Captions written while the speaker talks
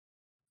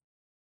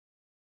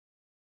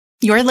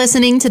You're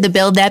listening to the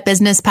Build That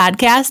Business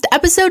podcast,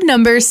 episode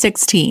number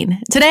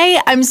 16. Today,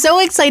 I'm so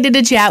excited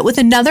to chat with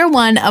another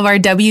one of our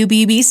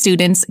WBB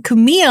students,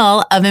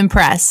 Camille of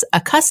Impress,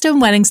 a custom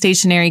wedding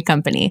stationery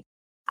company.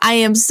 I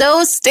am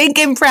so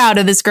stinking proud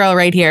of this girl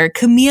right here.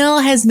 Camille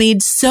has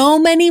made so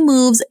many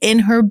moves in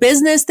her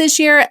business this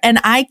year, and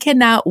I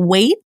cannot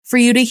wait for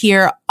you to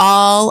hear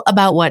all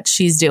about what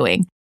she's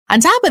doing. On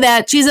top of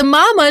that, she's a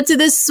mama to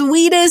the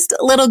sweetest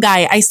little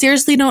guy. I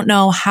seriously don't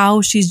know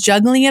how she's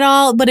juggling it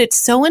all, but it's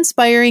so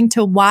inspiring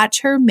to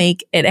watch her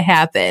make it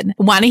happen.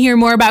 Want to hear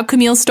more about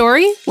Camille's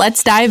story?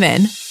 Let's dive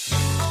in.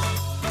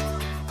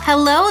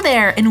 Hello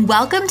there, and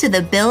welcome to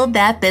the Build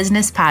That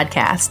Business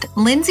podcast.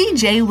 Lindsay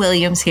J.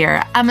 Williams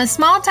here. I'm a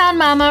small town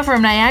mama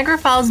from Niagara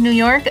Falls, New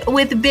York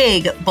with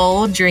big,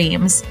 bold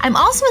dreams. I'm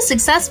also a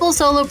successful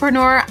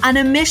solopreneur on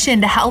a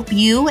mission to help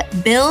you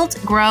build,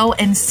 grow,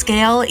 and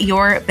scale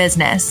your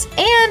business.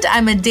 And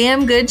I'm a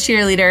damn good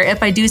cheerleader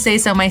if I do say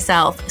so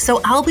myself. So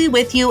I'll be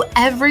with you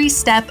every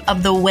step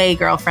of the way,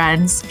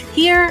 girlfriends.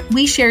 Here,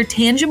 we share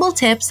tangible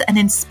tips and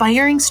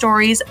inspiring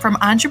stories from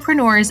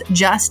entrepreneurs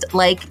just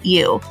like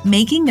you,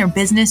 making their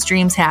business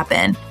dreams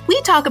happen. We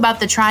talk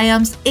about the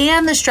triumphs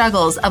and the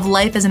struggles of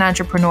life as an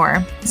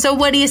entrepreneur. So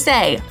what do you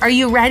say? Are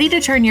you ready to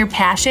turn your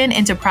passion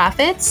into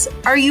profits?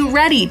 Are you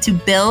ready to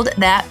build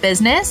that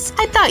business?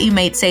 I thought you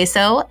might say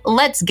so.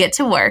 Let's get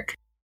to work.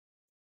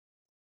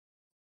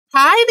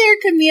 Hi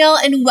there, Camille,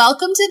 and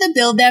welcome to the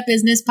Build That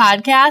Business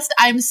podcast.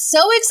 I'm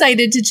so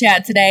excited to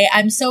chat today.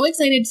 I'm so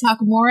excited to talk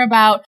more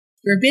about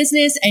your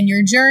business and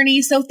your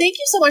journey. So thank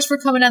you so much for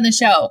coming on the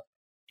show.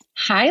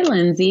 Hi,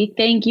 Lindsay.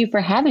 Thank you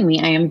for having me.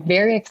 I am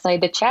very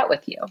excited to chat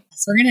with you.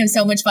 So we're going to have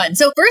so much fun.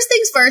 So first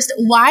things first,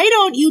 why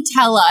don't you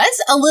tell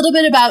us a little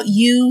bit about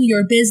you,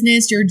 your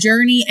business, your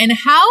journey, and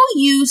how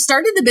you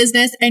started the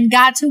business and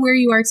got to where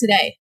you are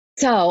today?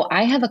 So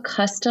I have a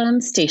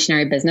custom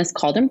stationery business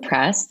called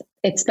Impress.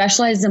 It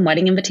specializes in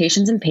wedding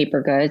invitations and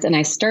paper goods, and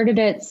I started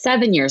it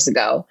 7 years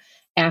ago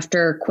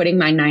after quitting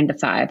my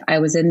 9-to-5. I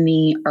was in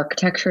the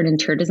architecture and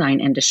interior design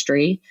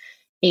industry.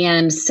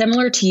 And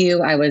similar to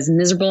you, I was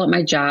miserable at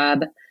my job.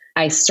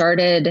 I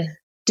started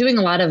doing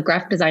a lot of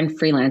graphic design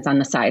freelance on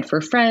the side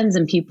for friends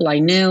and people I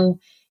knew.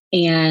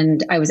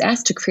 And I was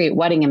asked to create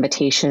wedding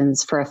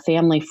invitations for a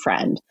family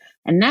friend.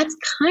 And that's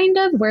kind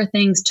of where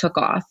things took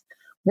off.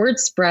 Word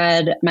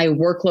spread, my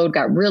workload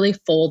got really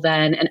full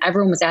then, and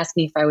everyone was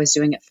asking if I was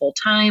doing it full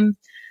time.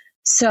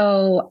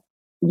 So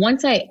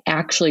once I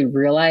actually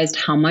realized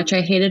how much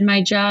I hated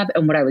my job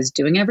and what I was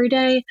doing every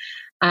day,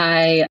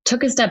 I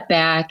took a step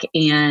back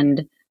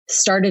and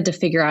started to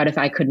figure out if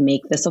I could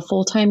make this a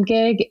full-time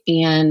gig.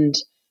 And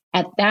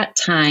at that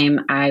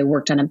time, I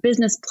worked on a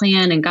business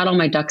plan and got all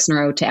my ducks in a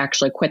row to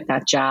actually quit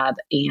that job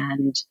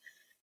and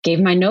gave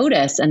my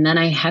notice. And then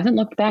I haven't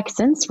looked back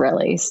since,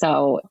 really.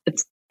 So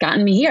it's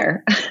gotten me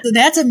here. So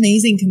that's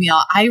amazing,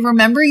 Camille. I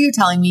remember you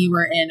telling me you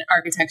were in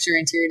architecture,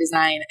 interior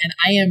design, and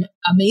I am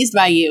amazed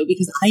by you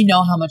because I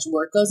know how much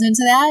work goes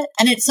into that.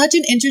 And it's such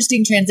an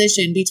interesting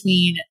transition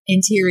between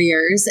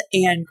interiors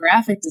and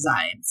graphic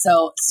design.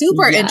 So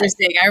super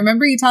interesting. I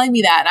remember you telling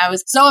me that, and I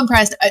was so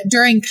impressed.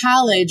 During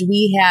college,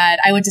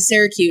 I went to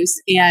Syracuse,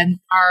 and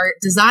our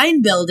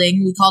design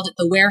building, we called it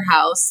the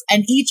warehouse,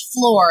 and each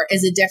floor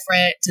is a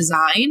different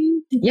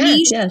design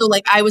niche. Yes. So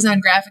like I was on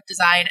graphic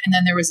design, and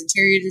then there was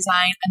interior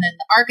design, and then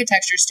the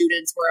architecture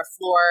students were a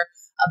floor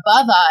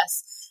above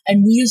us.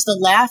 And we used to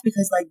laugh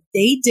because like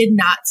they did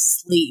not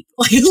sleep.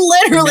 Like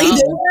literally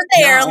they were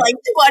there like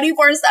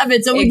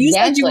 24/7. So when you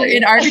said you were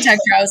in architecture,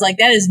 I was like,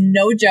 that is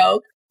no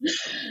joke.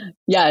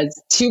 Yeah,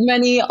 it's too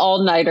many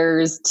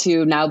all-nighters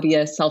to now be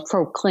a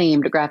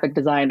self-proclaimed graphic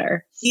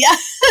designer. Yeah.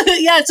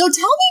 Yeah. So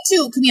tell me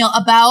too, Camille,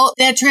 about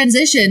that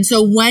transition.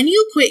 So when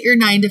you quit your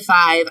 9-to-5,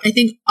 I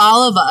think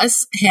all of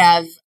us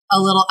have a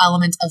little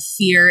element of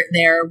fear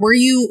there. Were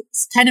you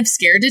kind of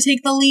scared to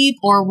take the leap,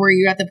 or were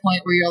you at the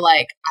point where you're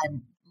like,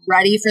 I'm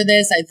ready for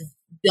this? I've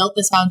built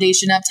this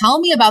foundation up.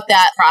 Tell me about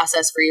that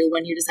process for you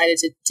when you decided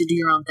to do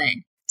your own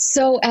thing.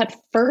 So at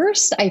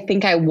first, I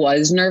think I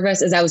was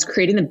nervous as I was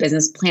creating the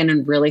business plan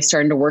and really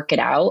starting to work it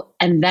out.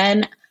 And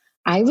then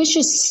I was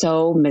just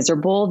so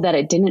miserable that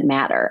it didn't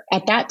matter.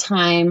 At that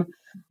time,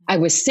 I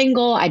was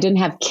single. I didn't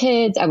have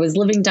kids. I was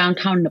living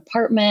downtown in an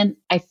apartment.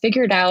 I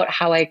figured out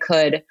how I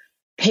could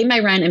pay my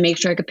rent and make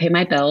sure I could pay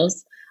my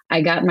bills.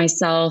 I got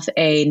myself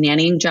a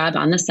nannying job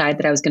on the side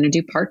that I was going to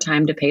do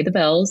part-time to pay the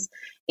bills.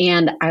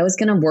 And I was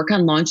going to work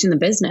on launching the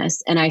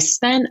business. And I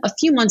spent a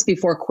few months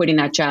before quitting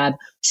that job,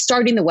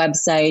 starting the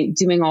website,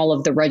 doing all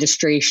of the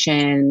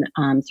registration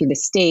through the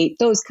state,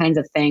 those kinds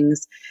of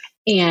things,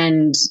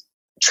 and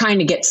trying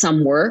to get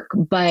some work.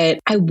 But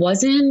I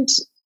wasn't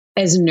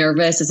as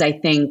nervous as I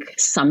think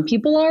some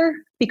people are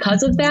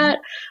because of that.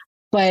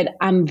 But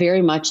I'm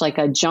very much like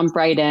a jump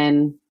right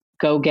in,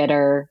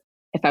 go-getter.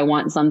 If I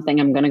want something,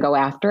 I'm going to go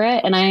after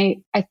it. And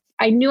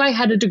I knew I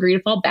had a degree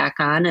to fall back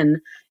on. And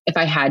if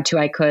I had to,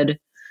 I could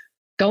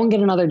go and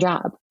get another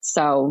job.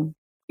 So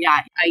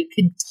yeah, I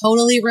could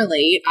totally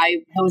relate.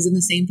 I was in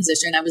the same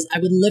position. I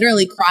would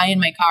literally cry in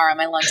my car on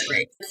my lunch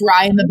break,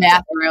 cry in the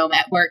bathroom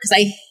at work because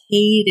I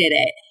hated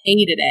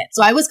it.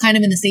 So I was kind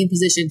of in the same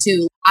position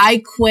too.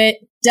 I quit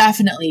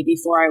definitely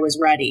before I was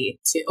ready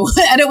to.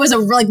 And it was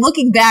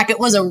looking back, it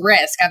was a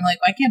risk. I'm like,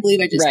 I can't believe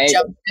I just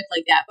jumped ship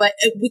like that. But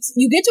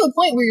you get to a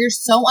point where you're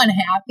so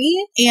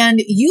unhappy and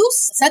you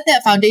set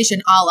that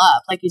foundation all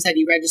up. Like you said,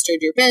 you registered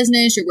your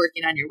business, you're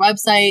working on your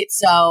website.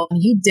 So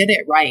you did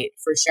it right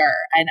for sure.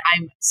 And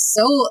I'm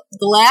so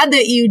glad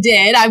that you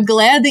did. I'm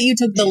glad that you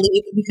took the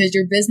leap because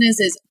your business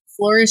is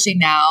flourishing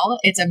now.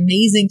 It's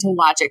amazing to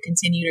watch it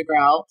continue to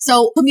grow.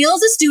 So Camille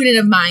is a student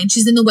of mine.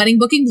 She's in the Wedding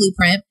Booking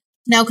Blueprint.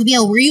 Now,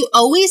 Camille, were you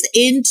always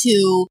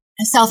into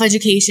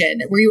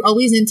self-education? Were you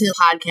always into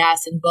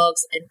podcasts and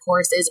books and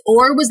courses?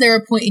 Or was there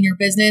a point in your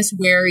business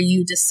where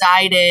you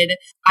decided,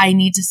 I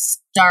need to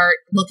start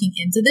looking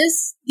into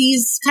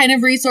these kind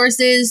of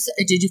resources?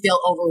 Or did you feel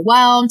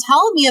overwhelmed?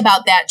 Tell me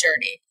about that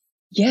journey.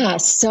 Yeah.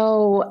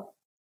 So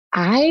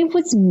I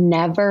was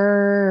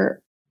never,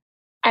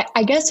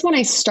 I guess when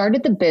I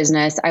started the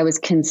business, I was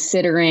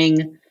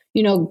considering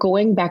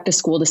going back to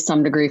school to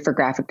some degree for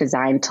graphic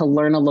design to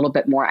learn a little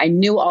bit more. I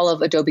knew all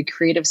of Adobe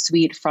Creative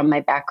Suite from my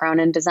background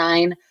in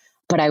design,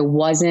 but I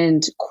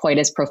wasn't quite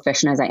as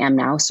proficient as I am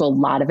now. So a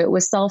lot of it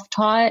was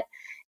self-taught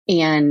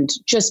and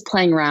just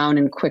playing around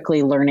and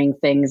quickly learning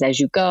things as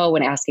you go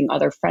and asking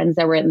other friends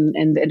that were in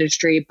the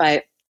industry.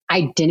 But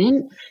I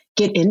didn't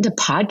get into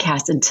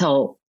podcasts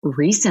until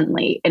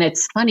recently. And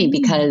it's funny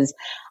because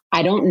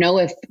I don't know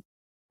if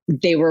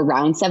they were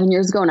around 7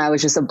 years ago and I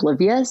was just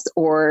oblivious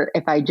or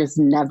if I just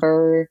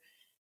never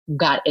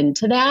got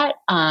into that.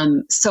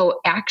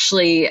 So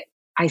actually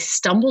I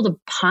stumbled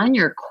upon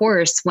your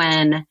course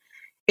when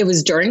it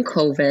was during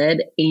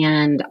COVID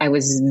and I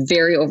was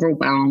very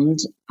overwhelmed.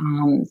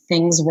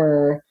 Things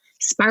were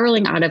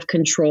spiraling out of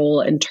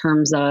control in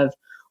terms of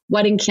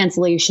wedding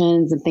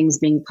cancellations and things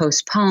being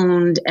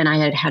postponed. And I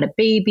had had a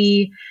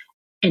baby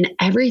and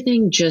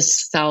everything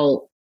just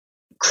felt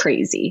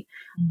crazy.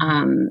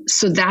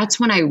 So that's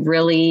when I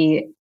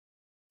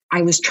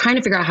was trying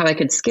to figure out how I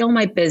could scale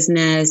my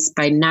business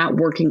by not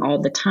working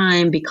all the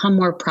time, become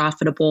more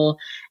profitable.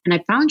 And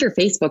I found your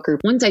Facebook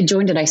group. Once I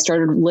joined it, I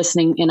started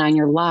listening in on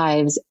your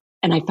lives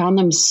and I found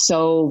them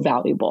so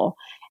valuable.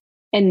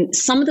 And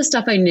some of the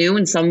stuff I knew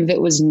and some of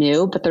it was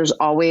new, but there's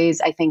always,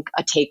 I think,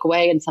 a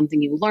takeaway and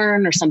something you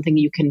learn or something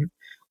you can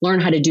learn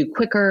how to do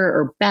quicker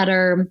or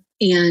better.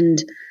 And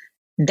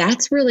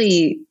that's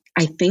really,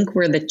 I think,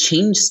 where the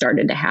change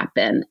started to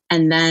happen.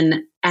 And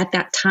then at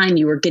that time,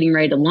 you were getting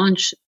ready to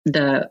launch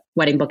the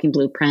Wedding Booking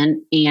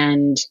Blueprint.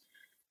 And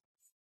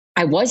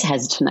I was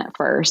hesitant at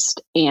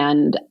first.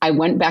 And I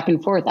went back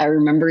and forth. I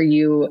remember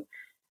you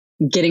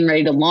getting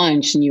ready to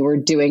launch and you were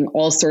doing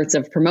all sorts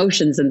of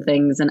promotions and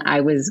things. And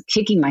I was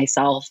kicking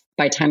myself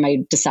by the time I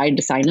decided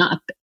to sign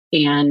up.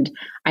 And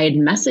I had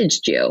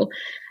messaged you.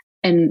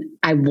 And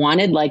I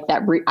wanted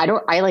that.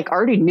 I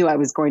already knew I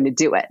was going to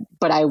do it,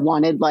 but I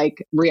wanted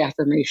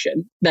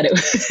reaffirmation that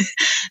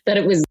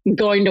it was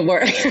going to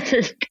work.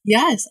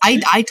 Yes,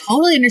 I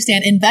totally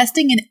understand.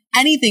 Investing in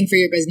anything for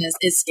your business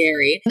is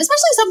scary, especially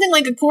something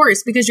like a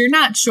course, because you're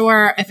not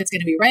sure if it's going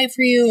to be right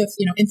for you,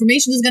 if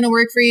information is going to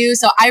work for you.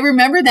 So I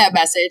remember that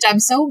message. I'm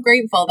so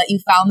grateful that you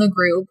found the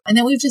group and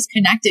that we've just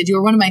connected. You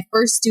were one of my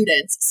first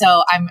students,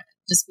 so I'm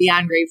just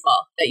beyond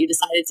grateful that you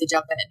decided to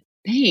jump in.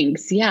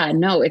 Thanks. Yeah,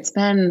 no, it's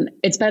been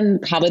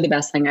probably the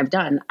best thing I've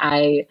done.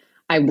 I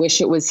wish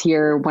it was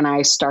here when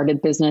I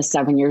started business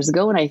 7 years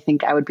ago. And I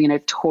think I would be in a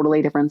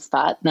totally different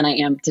spot than I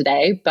am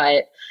today,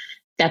 but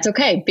that's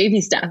okay. Baby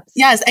steps.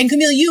 Yes. And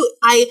Camille,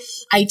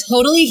 I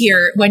totally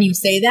hear when you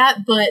say that,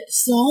 but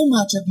so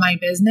much of my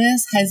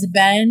business has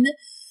been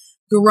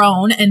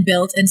grown and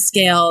built and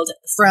scaled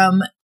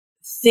from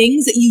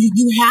things that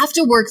you have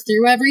to work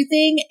through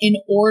everything in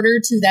order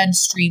to then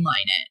streamline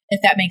it,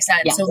 if that makes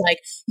sense. Yes. So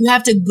you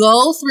have to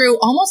go through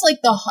almost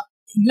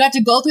you have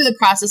to go through the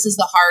processes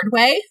the hard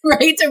way,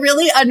 right? To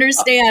really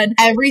understand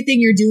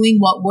everything you're doing,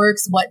 what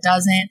works, what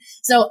doesn't.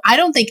 So I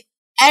don't think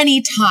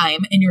any time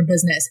in your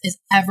business is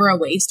ever a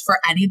waste for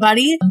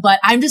anybody, but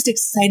I'm just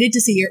excited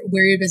to see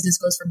where your business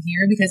goes from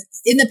here, because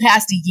in the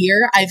past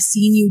year, I've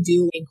seen you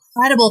do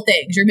incredible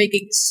things. You're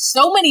making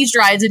so many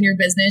strides in your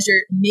business.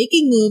 You're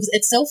making moves.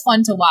 It's so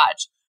fun to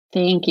watch.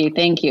 Thank you.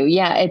 Thank you.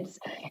 Yeah,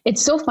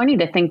 it's so funny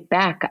to think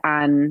back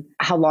on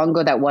how long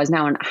ago that was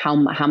now and how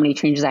many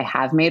changes I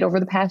have made over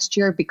the past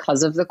year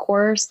because of the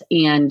course.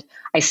 And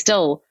I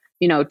still,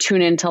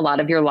 tune into a lot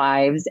of your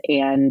lives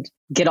and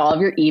get all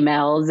of your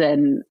emails,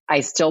 and I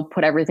still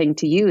put everything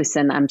to use,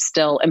 and I'm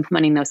still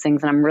implementing those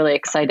things. And I'm really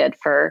excited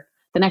for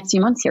the next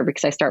few months here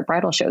because I start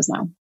bridal shows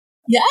now.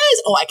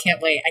 Yes. Oh, I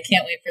can't wait. I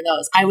can't wait for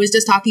those. I was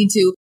just talking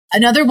to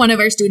another one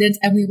of our students,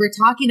 and we were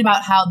talking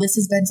about how this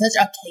has been such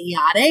a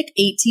chaotic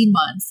 18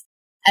 months.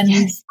 And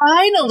yes, we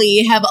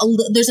finally have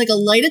there's a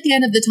light at the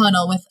end of the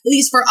tunnel with, at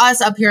least for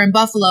us up here in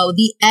Buffalo,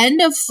 the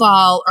end of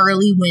fall,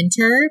 early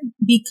winter,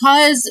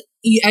 because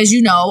as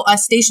you know,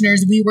 us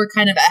stationers, we were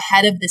kind of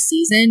ahead of the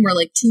season. We're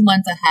 2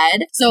 months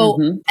ahead. So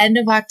end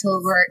of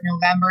October,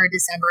 November,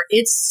 December,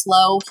 it's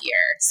slow here.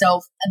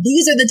 So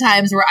these are the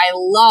times where I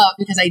love,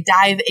 because I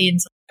dive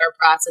into our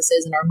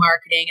processes and our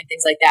marketing and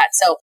things like that.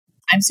 So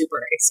I'm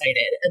super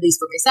excited, at least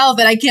for myself.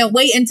 And I can't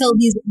wait until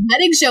these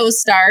wedding shows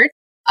start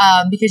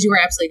because you are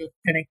absolutely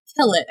going to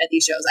kill it at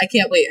these shows. I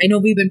can't wait. I know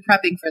we've been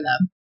prepping for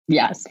them.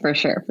 Yes, for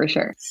sure. For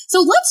sure. So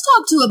let's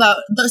talk too about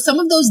some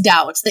of those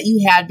doubts that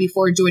you had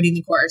before joining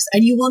the course.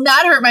 And you will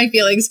not hurt my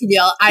feelings,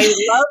 Camille.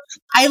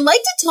 I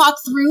like to talk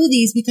through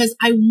these because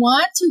I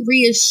want to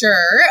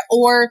reassure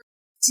or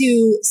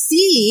to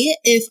see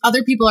if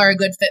other people are a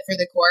good fit for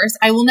the course.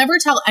 I will never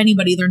tell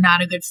anybody they're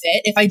not a good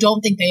fit if I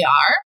don't think they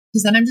are,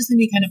 because then I'm just going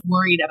to be kind of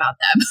worried about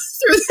them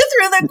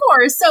through the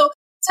course. So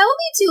tell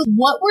me too,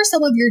 what were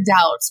some of your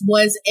doubts?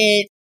 Was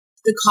it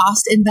the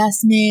cost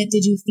investment?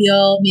 Did you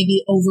feel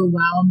maybe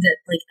overwhelmed at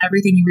like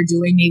everything you were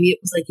doing? Maybe it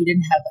was like you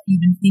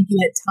didn't think you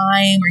had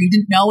time, or you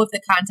didn't know if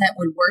the content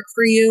would work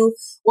for you.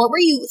 What were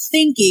you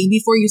thinking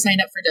before you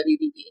signed up for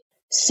WBB?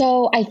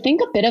 So I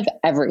think a bit of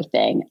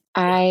everything.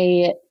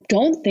 I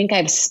don't think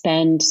I've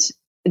spent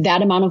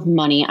that amount of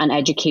money on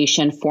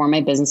education for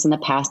my business in the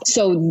past.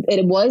 So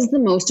it was the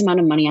most amount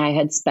of money I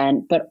had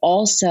spent, but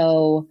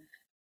also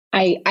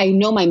I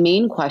know my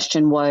main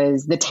question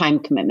was the time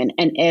commitment.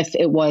 And if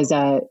it was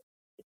I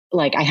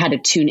had to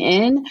tune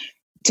in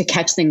to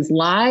catch things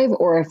live,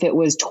 or if it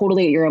was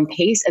totally at your own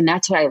pace. And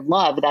that's what I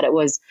love, that it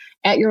was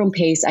at your own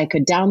pace. I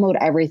could download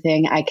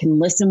everything. I can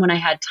listen when I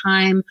had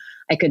time.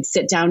 I could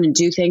sit down and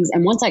do things.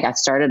 And once I got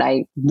started,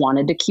 I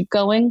wanted to keep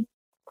going.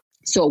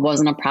 So it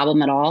wasn't a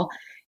problem at all.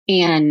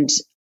 And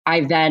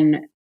I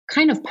then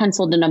kind of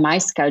penciled into my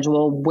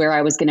schedule where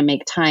I was going to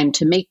make time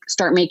to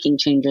start making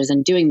changes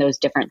and doing those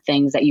different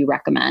things that you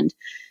recommend.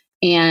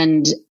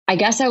 And I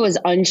guess I was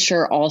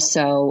unsure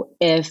also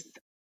if,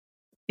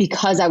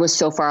 because I was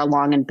so far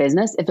along in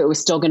business, if it was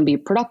still going to be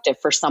productive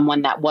for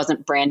someone that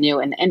wasn't brand new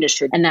in the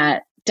industry. And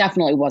that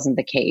definitely wasn't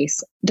the case.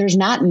 There's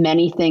not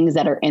many things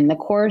that are in the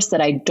course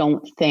that I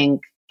don't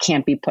think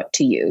can't be put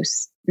to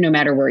use, no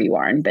matter where you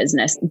are in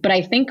business. But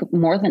I think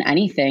more than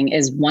anything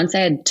is once I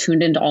had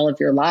tuned into all of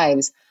your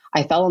lives,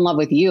 I fell in love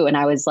with you. And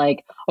I was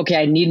like, okay,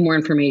 I need more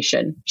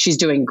information. She's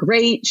doing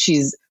great.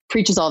 She's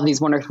preaches all of these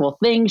wonderful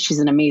things. She's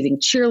an amazing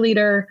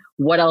cheerleader.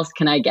 What else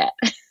can I get?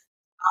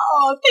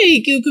 Oh,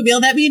 thank you,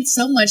 Camille. That means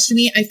so much to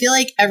me. I feel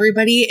like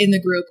everybody in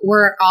the group,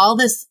 we're all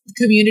this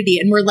community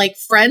and we're like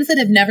friends that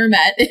have never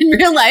met in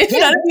real life. Yeah.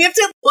 You know, we have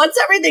to, once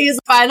everything is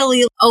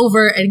finally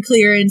over and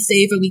clear and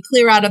safe and we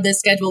clear out of this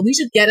schedule, we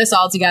should get us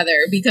all together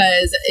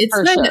because it's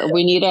for sure.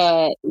 We need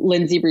a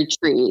Lindsay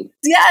retreat.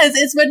 Yes,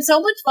 it's been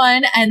so much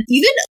fun. And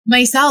even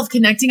myself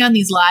connecting on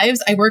these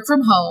lives, I work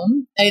from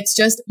home. It's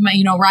just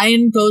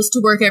Ryan goes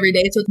to work every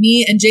day. It's with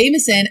me and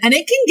Jameson, and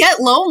it can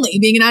get lonely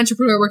being an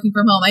entrepreneur working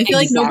from home. I feel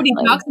like nobody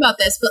talks about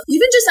this, but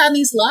even just on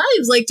these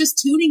lives, like just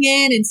tuning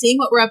in and seeing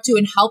what we're up to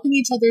and helping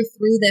each other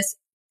through this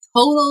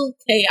total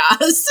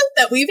chaos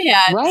that we've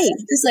had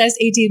this last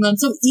 18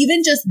 months. So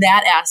even just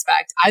that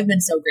aspect, I've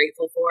been so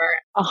grateful for.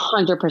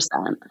 100%.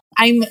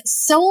 I'm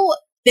so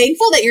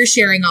thankful that you're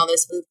sharing all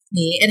this with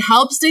me. It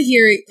helps to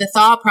hear the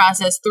thought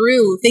process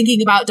through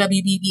thinking about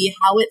WBB,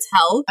 how it's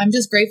helped. I'm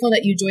just grateful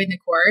that you joined the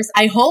course.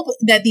 I hope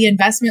that the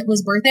investment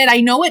was worth it.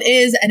 I know it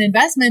is an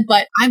investment,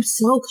 but I'm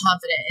so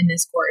confident in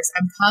this course.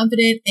 I'm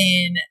confident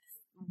in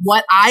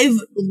what I've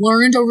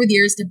learned over the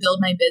years to build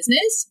my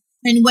business.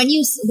 And when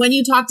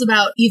you talked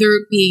about either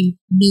being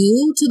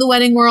new to the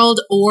wedding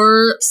world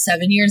or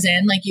 7 years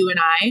in, like you and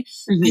I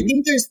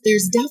think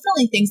there's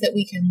definitely things that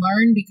we can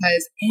learn,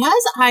 because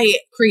as I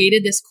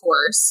created this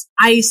course,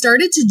 I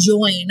started to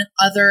join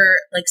other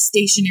like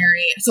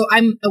stationery. So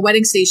I'm a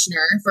wedding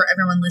stationer for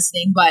everyone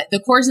listening, but the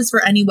course is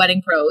for any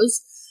wedding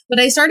pros. But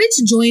I started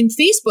to join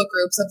Facebook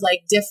groups of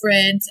like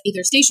different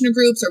either stationer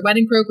groups or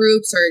wedding pro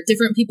groups or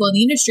different people in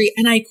the industry.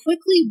 And I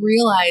quickly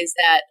realized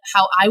that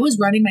how I was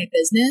running my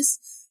business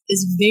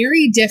is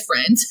very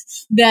different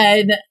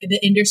than the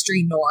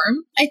industry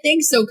norm, I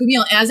think. So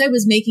Camille, as I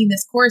was making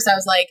this course, I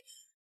was like,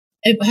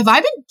 have I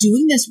been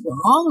doing this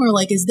wrong? Or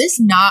like, is this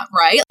not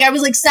right? Like, I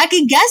was like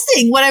second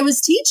guessing what I was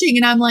teaching.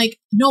 And I'm like,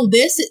 no,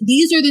 these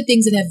are the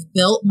things that have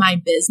built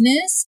my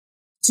business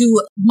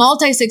to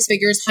multi-six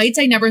figures, heights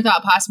I never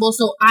thought possible.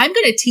 So I'm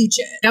going to teach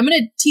it. I'm going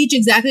to teach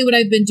exactly what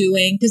I've been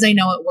doing because I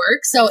know it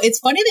works. So it's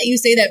funny that you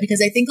say that,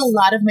 because I think a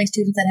lot of my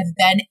students that have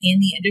been in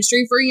the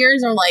industry for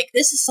years are like,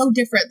 this is so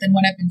different than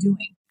what I've been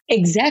doing.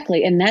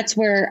 Exactly. And that's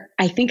where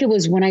I think it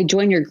was when I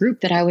joined your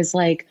group that I was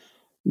like,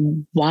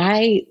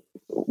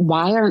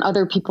 why aren't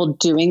other people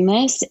doing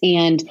this?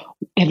 And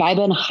have I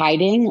been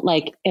hiding?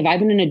 Like, have I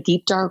been in a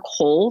deep, dark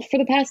hole for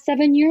the past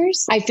 7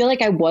 years? I feel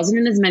like I wasn't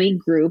in as many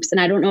groups,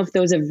 and I don't know if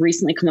those have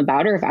recently come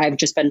about or if I've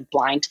just been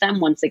blind to them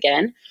once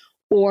again,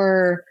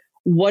 or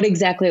what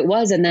exactly it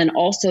was. And then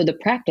also the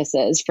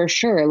practices, for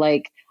sure.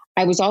 Like,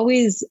 I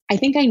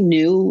think I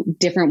knew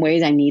different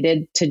ways I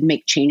needed to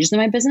make changes in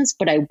my business,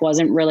 but I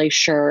wasn't really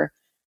sure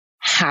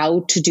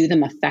how to do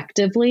them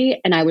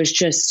effectively. And I was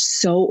just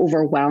so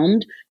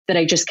overwhelmed that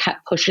I just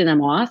kept pushing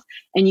them off.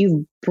 And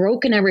you've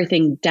broken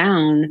everything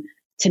down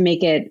to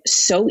make it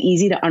so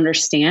easy to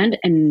understand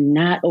and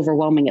not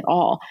overwhelming at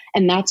all.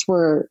 And that's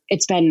where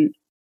it's been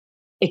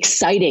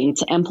exciting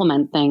to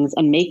implement things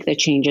and make the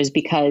changes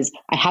because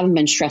I haven't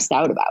been stressed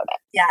out about it.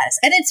 Yes.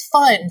 And it's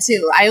fun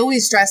too. I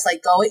always stress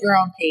like go at your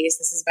own pace.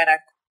 This has been a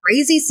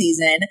crazy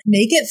season.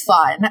 Make it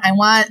fun.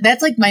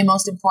 That's like my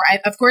most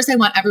important. Of course, I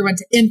want everyone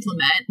to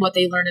implement what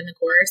they learned in the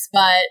course,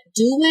 but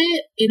do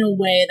it in a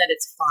way that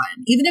it's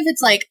fun. Even if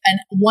it's like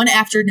one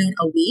afternoon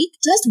a week,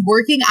 just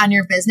working on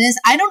your business.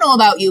 I don't know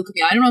about you,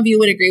 Camille. I don't know if you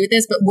would agree with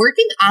this, but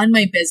working on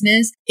my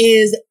business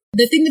is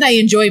the thing that I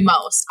enjoy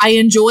most. I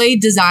enjoy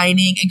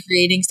designing and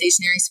creating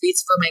stationery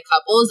suites for my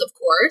couples, of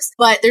course,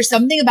 but there's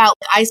something about,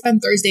 I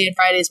spend Thursday and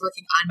Fridays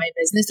working on my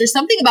business. There's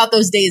something about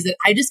those days that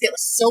I just get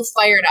so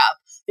fired up.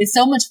 It's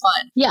so much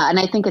fun. Yeah. And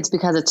I think it's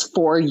because it's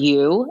for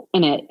you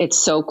and it's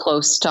so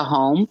close to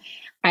home.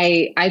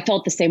 I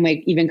felt the same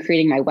way, even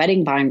creating my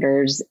wedding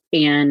binders,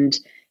 and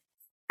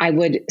I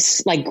would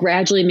like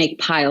gradually make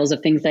piles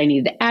of things that I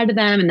needed to add to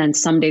them. And then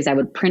some days I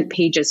would print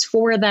pages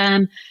for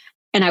them.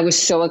 And I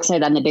was so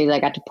excited on the days I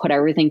got to put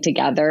everything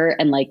together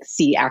and like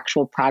see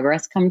actual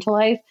progress come to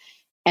life.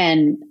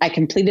 And I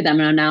completed them.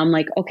 And now I'm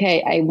like,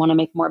 okay, I want to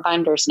make more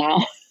binders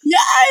now.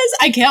 Yes,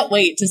 I can't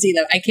wait to see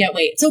them. I can't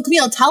wait. So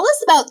Camille, tell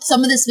us about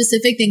some of the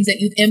specific things that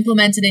you've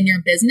implemented in your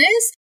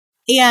business.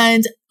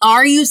 And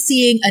are you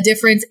seeing a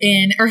difference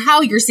in, or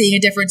how you're seeing a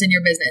difference in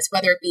your business,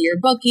 whether it be your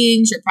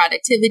bookings, your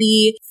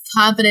productivity,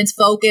 confidence,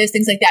 focus,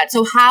 things like that.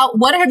 So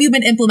what have you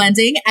been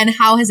implementing and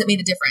how has it made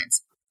a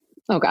difference?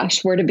 Oh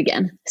gosh, where to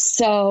begin?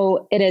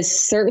 So it has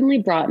certainly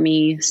brought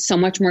me so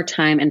much more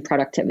time and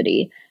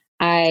productivity.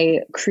 I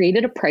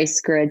created a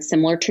price grid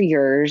similar to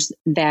yours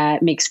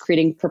that makes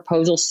creating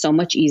proposals so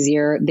much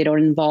easier. They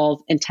don't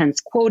involve intense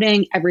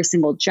quoting every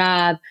single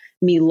job,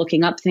 me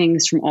looking up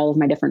things from all of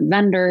my different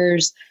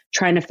vendors,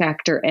 trying to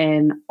factor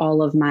in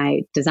all of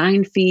my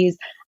design fees.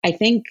 I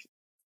think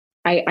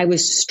I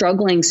was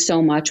struggling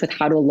so much with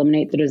how to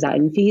eliminate the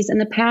design fees in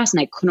the past,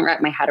 and I couldn't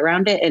wrap my head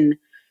around it. And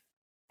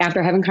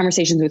after having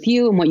conversations with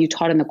you and what you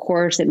taught in the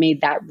course, it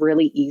made that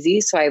really easy.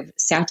 So I've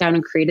sat down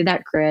and created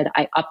that grid.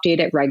 I update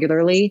it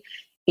regularly,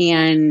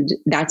 and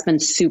that's been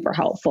super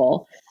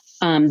helpful.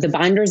 The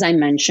binders I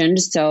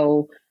mentioned,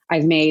 so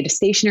I've made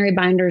stationery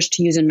binders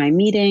to use in my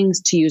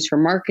meetings, to use for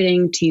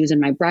marketing, to use in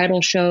my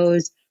bridal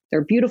shows.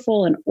 They're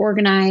beautiful and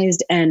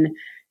organized, and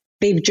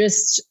they've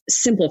just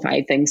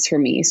simplified things for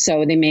me.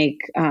 So they make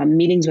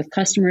meetings with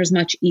customers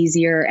much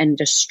easier and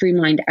just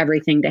streamlined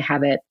everything to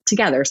have it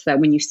together so that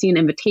when you see an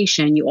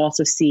invitation, you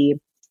also see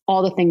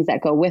all the things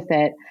that go with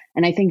it.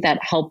 And I think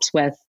that helps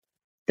with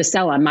the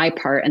sell on my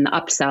part and the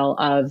upsell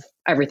of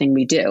everything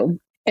we do.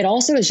 It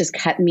also has just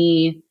kept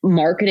me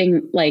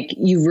marketing, like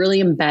you've really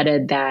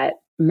embedded that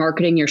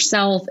marketing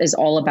yourself is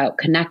all about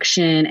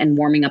connection and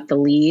warming up the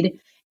lead.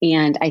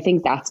 And I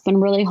think that's been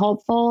really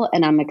helpful.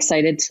 And I'm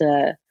excited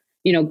to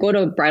go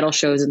to bridal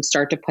shows and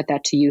start to put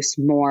that to use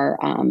more.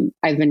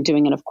 I've been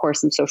doing it, of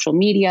course, in social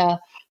media,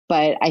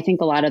 but I think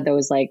a lot of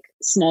those like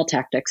small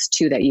tactics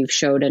too that you've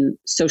showed in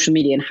social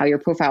media and how your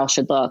profile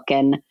should look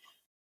and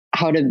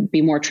how to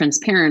be more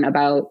transparent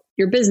about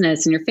your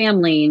business and your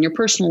family and your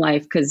personal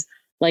life. Because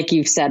like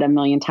you've said a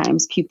million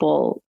times,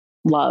 people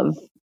love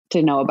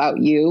to know about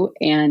you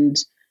and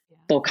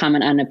they'll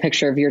comment on a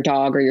picture of your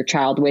dog or your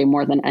child way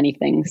more than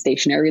anything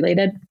stationery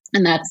related.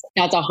 And that's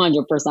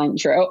 100%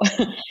 true.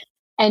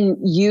 And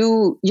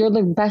you're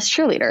the best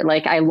cheerleader.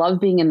 Like I love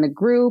being in the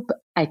group.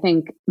 I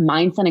think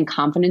mindset and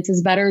confidence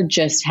is better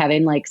just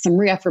having like some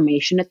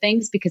reaffirmation of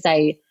things because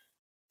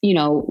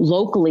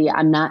locally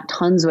I'm not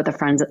tons with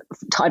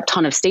a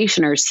ton of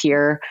stationers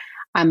here.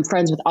 I'm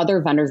friends with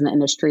other vendors in the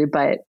industry,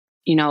 but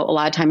a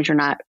lot of times you're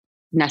not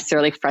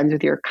necessarily friends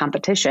with your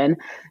competition.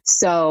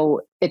 So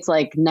it's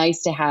like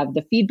nice to have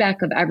the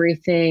feedback of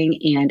everything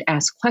and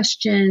ask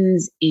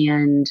questions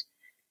and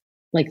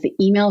like the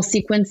email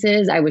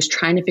sequences. I was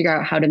trying to figure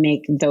out how to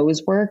make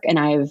those work and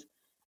I've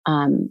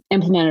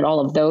implemented all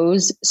of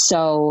those.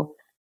 So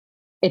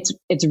it's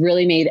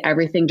really made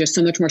everything just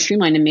so much more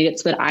streamlined and made it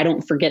so that I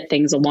don't forget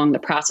things along the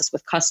process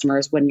with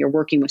customers when you're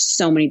working with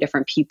so many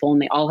different people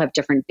and they all have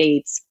different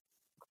dates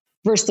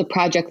versus the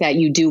project that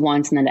you do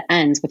once and then it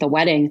ends. With a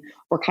wedding,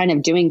 we're kind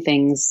of doing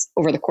things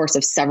over the course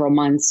of several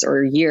months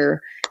or a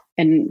year.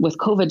 And with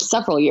COVID,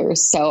 several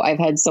years. So I've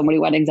had so many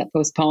weddings that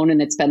postpone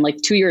and it's been like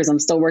 2 years. I'm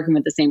still working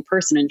with the same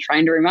person and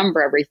trying to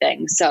remember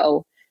everything.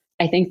 So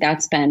I think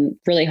that's been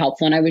really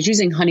helpful. And I was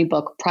using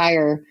HoneyBook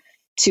prior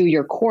to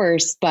your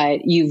course,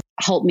 but you've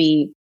helped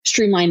me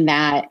streamline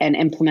that and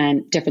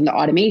implement different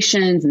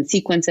automations and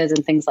sequences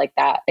and things like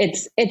that.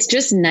 It's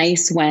just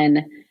nice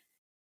when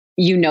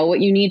you know what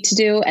you need to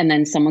do and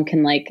then someone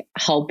can like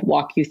help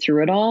walk you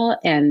through it all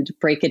and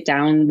break it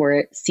down where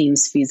it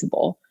seems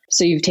feasible.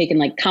 So you've taken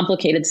like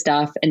complicated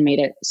stuff and made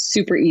it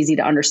super easy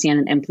to understand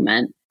and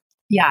implement.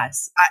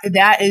 Yes,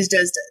 that is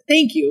just,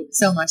 thank you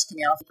so much,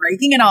 Camille, for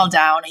breaking it all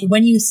down.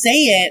 When you say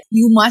it,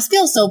 you must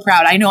feel so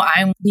proud. I know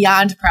I'm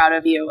beyond proud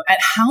of you at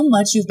how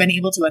much you've been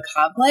able to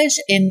accomplish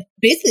in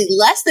basically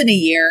less than a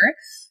year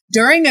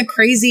during a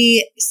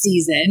crazy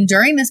season,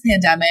 during this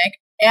pandemic.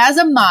 as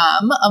a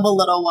mom of a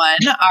little one,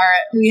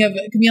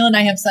 Camille and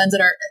I have sons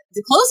that are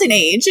close in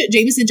age.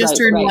 Jameson just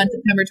turned one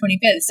September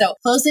 25th. So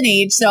close in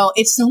age. So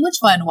it's so much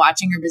fun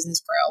watching your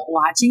business grow,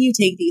 watching you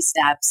take these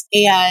steps.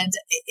 And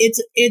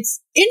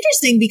it's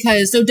interesting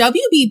because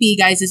WBB,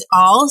 guys, is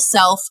all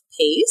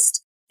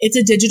self-paced. It's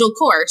a digital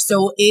course.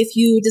 So if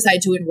you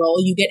decide to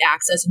enroll, you get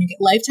access and you get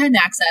lifetime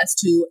access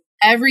to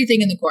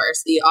everything in the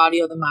course, the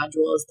audio, the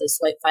modules, the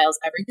swipe files,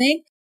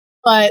 everything.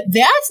 But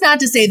that's not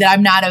to say that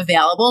I'm not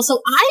available. So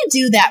I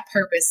do that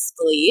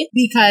purposefully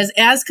because,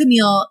 as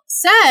Camille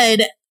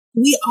said,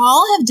 we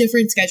all have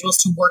different schedules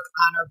to work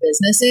on our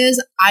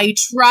businesses. I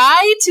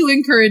try to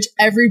encourage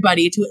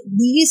everybody to at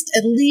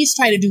least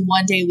try to do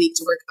one day a week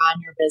to work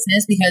on your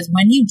business, because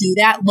when you do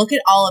that, look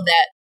at all of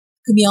that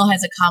Camille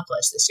has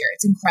accomplished this year.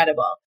 It's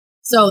incredible.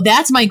 So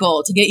that's my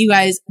goal, to get you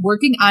guys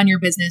working on your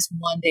business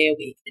one day a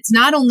week. It's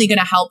not only going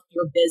to help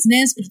your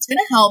business, but it's going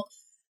to help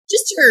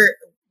just your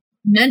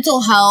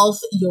mental health,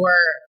 your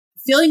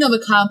feeling of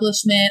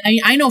accomplishment. I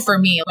mean, I know for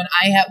me,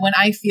 when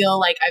I feel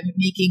like I'm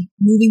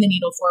moving the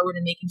needle forward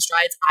and making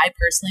strides, I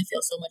personally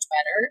feel so much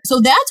better.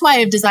 So that's why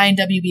I've designed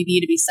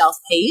WBB to be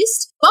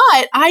self-paced.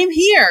 But I'm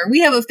here. We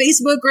have a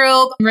Facebook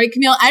group, right,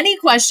 Camille? Any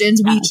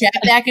questions, we chat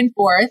back and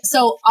forth.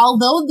 So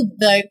although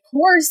the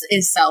course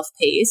is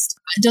self-paced,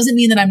 it doesn't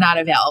mean that I'm not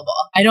available.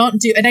 I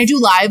do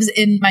lives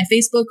in my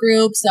Facebook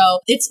group. So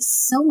it's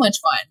so much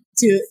fun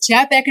to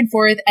chat back and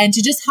forth and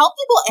to just help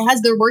people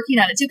as they're working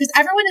on it too, because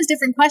everyone has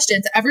different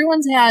questions. Everyone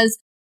has,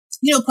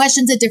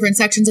 questions at different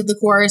sections of the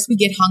course. We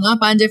get hung up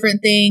on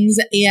different things,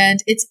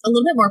 and it's a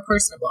little bit more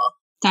personable.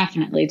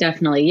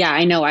 Definitely. Yeah,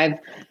 I know I've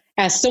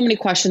asked so many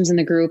questions in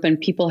the group, and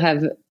people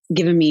have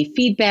given me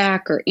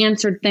feedback or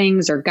answered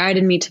things or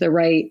guided me to the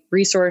right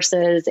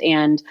resources.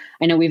 And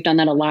I know we've done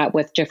that a lot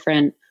with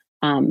different,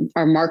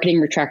 our marketing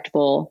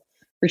retractable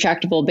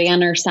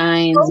banner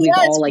signs. We've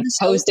all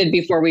posted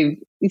before we've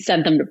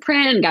sent them to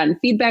print, gotten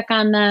feedback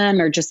on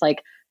them, or just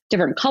like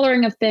different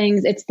coloring of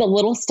things. It's the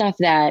little stuff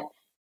that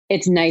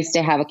it's nice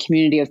to have a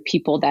community of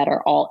people that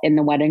are all in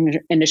the wedding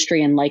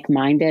industry and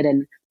like-minded,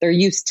 and they're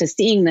used to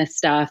seeing this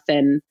stuff,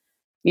 and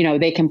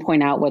they can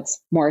point out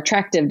what's more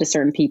attractive to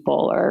certain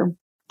people, or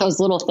those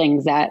little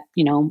things that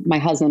my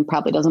husband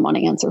probably doesn't want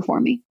to answer for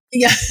me.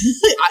 Yeah,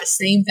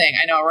 same thing.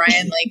 I know,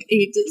 Ryan,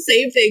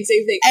 same thing.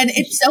 And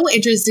it's so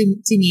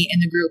interesting to me in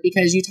the group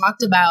because you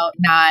talked about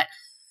not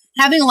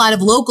having a lot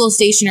of local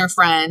stationer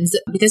friends,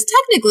 because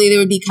technically there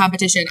would be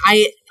competition.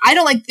 I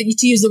don't like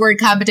to use the word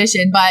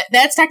competition, but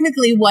that's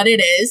technically what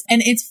it is.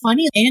 And it's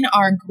funny, in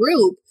our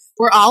group,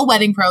 we're all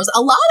wedding pros.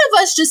 A lot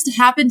of us just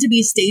happen to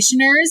be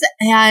stationers.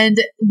 And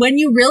when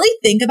you really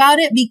think about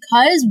it,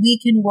 because we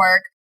can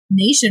work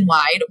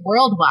nationwide,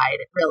 worldwide,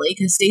 really,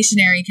 because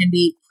stationery can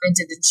be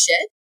printed and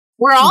shit,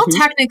 we're all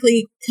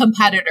technically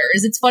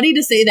competitors. It's funny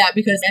to say that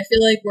because I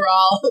feel like we're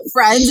all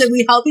friends and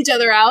we help each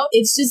other out.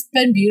 It's just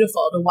been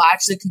beautiful to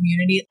watch the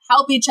community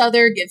help each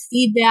other, give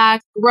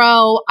feedback,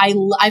 grow.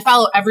 I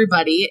follow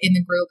everybody in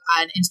the group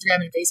on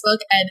Instagram and Facebook.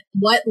 And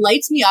what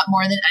lights me up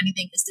more than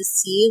anything is to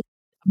see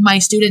my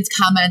students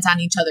comment on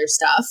each other's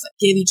stuff,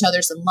 give each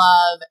other some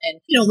love, and,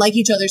 like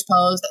each other's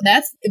posts.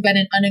 That's been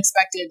an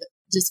unexpected,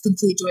 just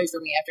complete joy for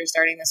me after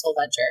starting this whole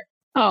venture.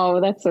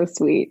 Oh, that's so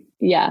sweet.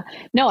 Yeah.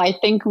 No, I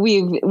think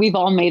we've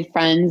all made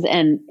friends,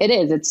 and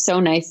it's so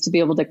nice to be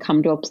able to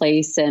come to a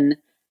place and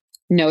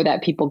know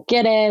that people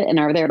get it and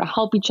are there to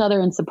help each other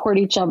and support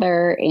each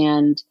other.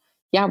 And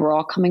yeah, we're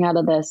all coming out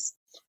of this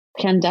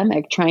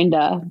pandemic trying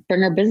to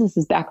bring our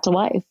businesses back to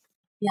life.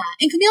 Yeah.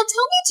 And Camille,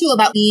 tell me too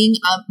about being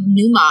a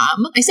new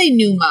mom. I say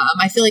new mom.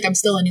 I feel like I'm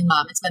still a new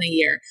mom. It's been a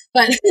year.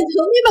 But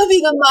tell me about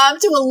being a mom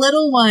to a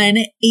little one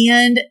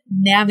and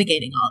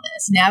navigating all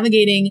this.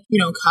 Navigating,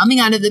 coming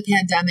out of the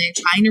pandemic,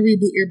 trying to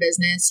reboot your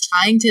business,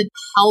 trying to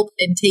help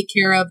and take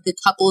care of the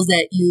couples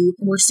that you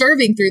were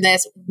serving through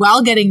this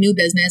while getting new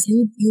business.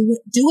 You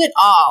do it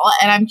all.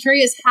 And I'm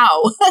curious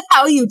how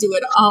you do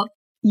it all.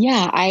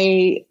 Yeah,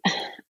 I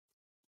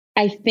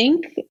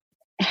think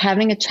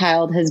having a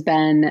child has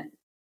been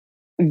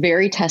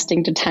very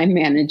testing to time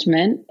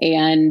management.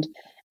 And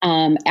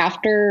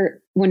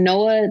when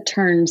Noah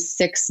turned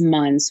 6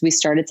 months, we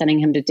started sending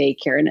him to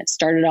daycare, and it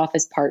started off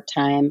as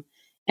part-time,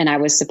 and I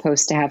was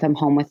supposed to have him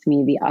home with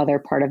me the other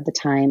part of the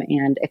time.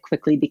 And it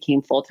quickly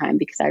became full-time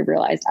because I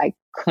realized I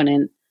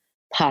couldn't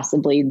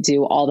possibly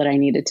do all that I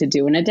needed to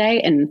do in a day.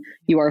 And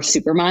you are a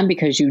super mom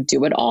because you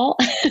do it all.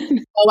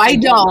 Oh, I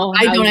don't.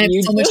 I have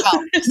so much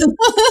help.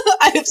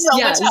 I have so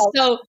much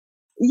help.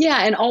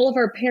 Yeah. And all of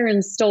our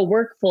parents still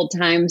work full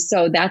time.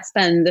 So that's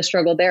been the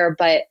struggle there.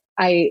 But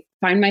I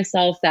find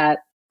myself that,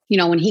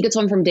 when he gets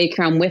home from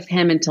daycare, I'm with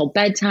him until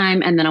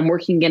bedtime, and then I'm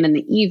working again in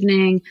the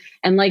evening.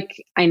 And like,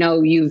 I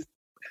know you've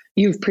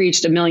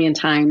preached a million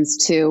times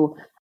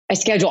I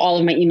schedule all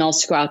of my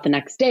emails to go out the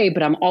next day,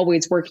 but I'm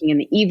always working in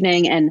the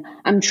evening, and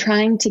I'm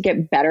trying to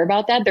get better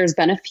about that. There's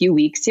been a few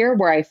weeks here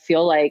where I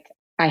feel like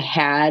I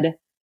had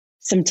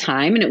some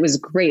time and it was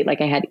great.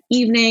 Like I had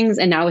evenings,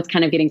 and now it's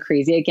kind of getting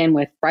crazy again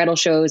with bridal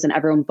shows and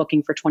everyone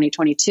booking for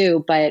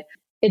 2022. But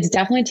It's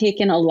definitely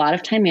taken a lot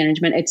of time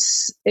management.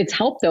 It's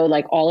helped though,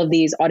 like all of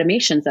these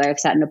automations that I've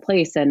set into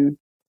place and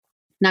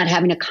not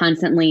having to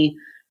constantly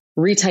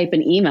retype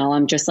an email.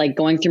 I'm just like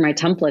going through my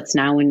templates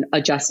now and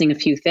adjusting a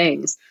few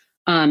things.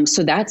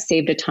 So that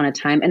saved a ton of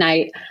time. And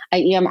I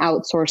am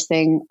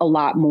outsourcing a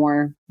lot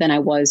more than I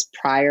was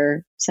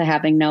prior to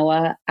having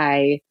Noah.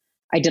 I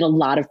did a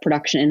lot of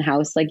production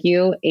in-house like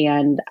you,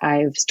 and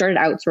I've started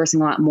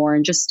outsourcing a lot more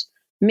and just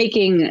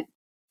making,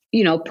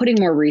 putting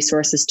more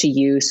resources to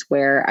use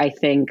where I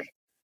think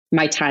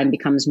my time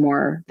becomes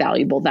more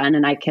valuable then,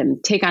 and I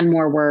can take on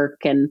more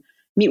work and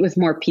meet with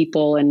more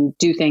people and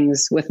do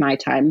things with my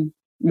time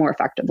more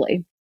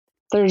effectively.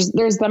 There's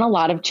been a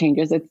lot of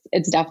changes.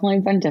 It's definitely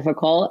been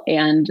difficult.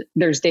 And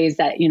there's days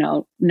that,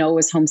 Noah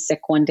was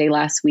homesick one day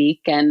last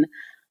week and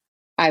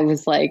I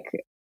was like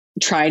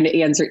trying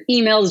to answer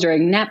emails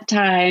during nap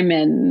time.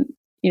 And,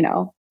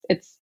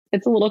 it's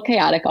a little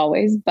chaotic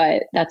always,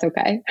 but that's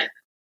okay.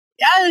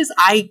 Yes,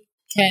 I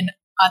can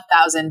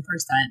 1,000%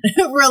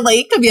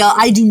 relate, Camille.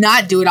 I do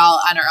not do it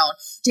all on our own.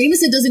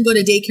 Jameson doesn't go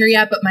to daycare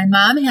yet, but my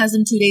mom has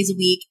him 2 days a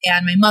week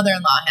and my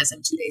mother-in-law has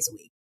him 2 days a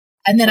week.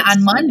 And then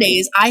on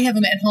Mondays, I have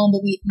him at home,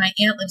 but my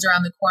aunt lives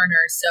around the corner.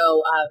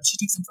 So she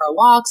takes him for a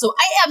walk. So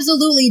I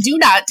absolutely do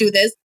not do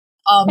this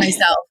all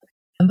myself.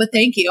 But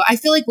thank you. I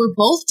feel like we're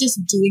both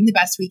just doing the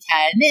best we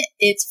can.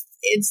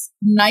 It's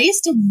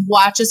nice to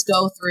watch us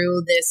go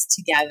through this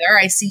together.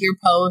 I see your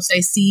posts.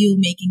 I see you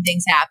making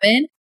things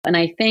happen. And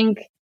I think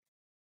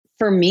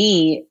for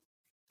me,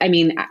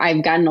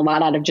 I've gotten a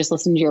lot out of just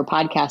listening to your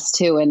podcast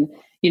too. And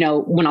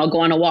when I'll go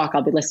on a walk,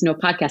 I'll be listening to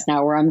a podcast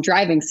now, or I'm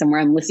driving somewhere,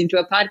 I'm listening to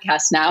a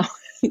podcast now.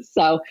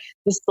 So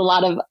this is a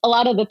lot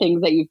of the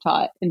things that you've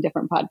taught in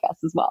different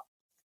podcasts as well.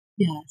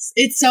 Yes.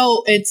 It's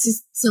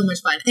just so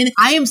much fun. And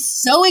I am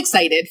so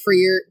excited for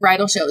your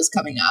bridal shows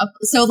coming up.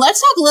 So let's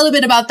talk a little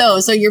bit about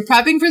those. So you're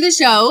prepping for the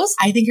shows.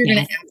 I think you're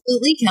going to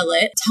absolutely kill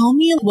it. Tell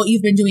me what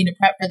you've been doing to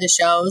prep for the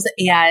shows.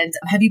 And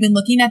have you been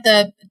looking at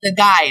the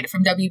guide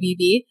from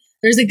WBB?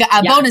 There's a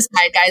bonus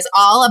guide, guys,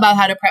 all about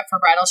how to prep for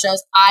bridal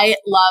shows. I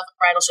love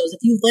bridal shows. If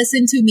you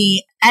listen to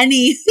me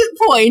any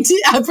point,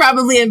 I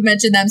probably have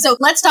mentioned them. So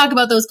let's talk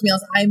about those, Camille.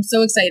 I'm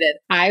so excited.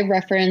 I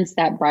reference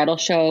that bridal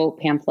show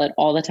pamphlet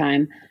all the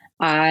time.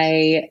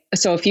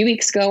 So a few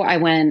weeks ago,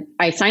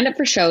 I signed up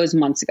for shows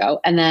months ago,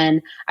 and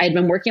then I had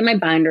been working on my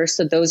binders.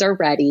 So those are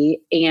ready.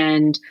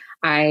 And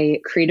I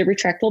created a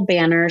retractable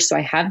banner. So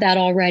I have that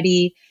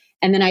already.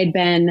 And then I'd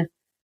been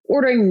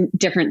ordering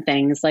different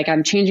things. Like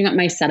I'm changing up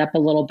my setup a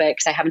little bit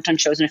because I haven't done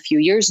shows in a few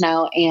years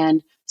now.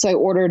 And so I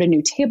ordered a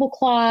new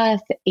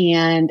tablecloth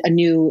and a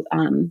new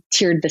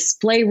tiered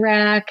display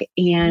rack.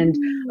 And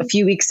a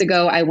few weeks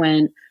ago, I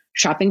went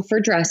shopping for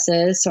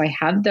dresses. So I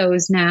have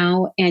those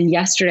now. And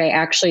yesterday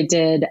I actually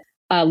did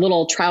a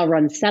little trial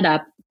run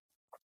setup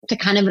to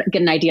kind of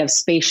get an idea of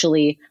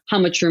spatially how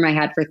much room I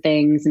had for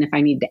things and if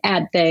I need to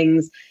add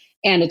things.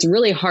 And it's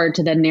really hard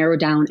to then narrow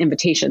down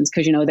invitations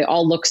because, they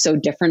all look so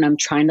different. I'm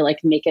trying to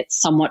make it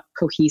somewhat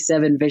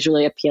cohesive and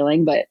visually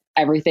appealing, but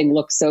everything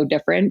looks so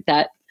different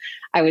that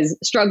I was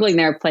struggling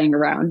there playing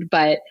around.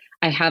 But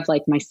I have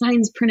my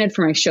signs printed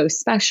for my show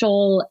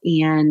special,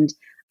 and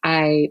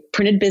I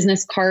printed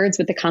business cards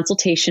with the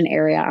consultation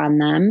area on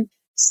them.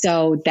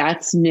 So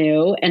that's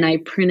new. And I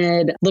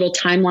printed little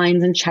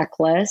timelines and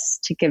checklists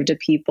to give to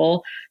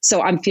people.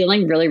 So I'm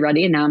feeling really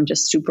ready. And now I'm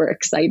just super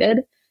excited.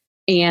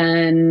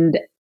 And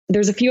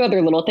there's a few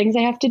other little things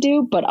I have to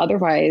do, but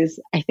otherwise,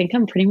 I think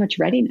I'm pretty much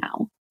ready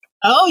now.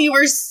 Oh, you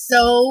are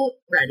so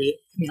ready,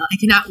 Camille. I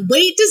cannot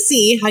wait to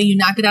see how you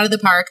knock it out of the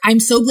park. I'm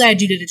so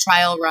glad you did a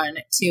trial run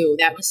too.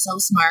 That was so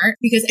smart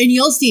and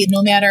you'll see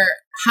no matter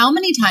how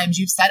many times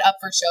you've set up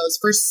for shows,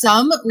 for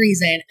some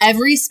reason,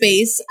 every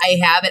space I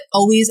have, it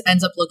always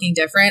ends up looking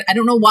different. I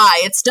don't know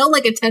why. It's still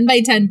like a 10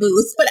 by 10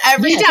 booth, but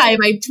every time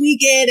I tweak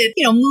it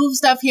and, move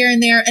stuff here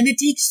and there. And it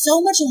takes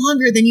so much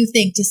longer than you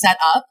think to set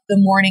up the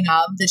morning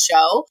of the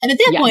show. And at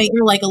that point,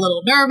 you're a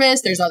little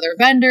nervous. There's other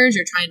vendors.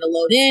 You're trying to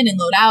load in and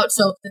load out.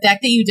 So the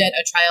fact that you did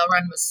a trial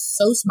run was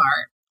so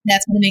smart.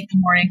 That's going to make the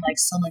morning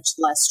so much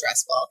less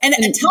stressful. And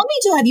tell me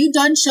too, have you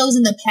done shows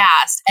in the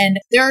past? And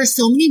there are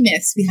so many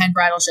myths behind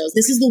bridal shows.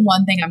 This is the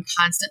one thing I'm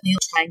constantly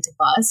trying to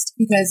bust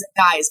because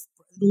guys,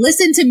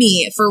 listen to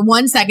me for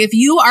 1 second. If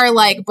you are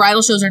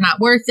bridal shows are not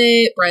worth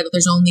it,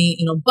 there's only,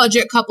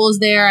 budget couples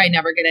there. I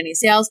never get any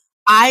sales.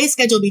 I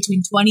schedule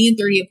between 20 and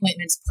 30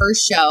 appointments per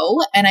show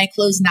and I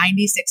close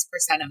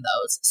 96% of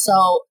those.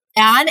 So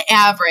on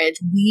average,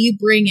 we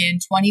bring in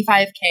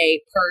 $25,000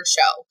 per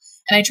show.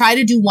 And I try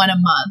to do one a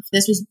month.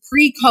 This was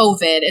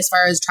pre-COVID as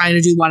far as trying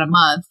to do one a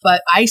month,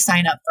 but I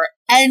sign up for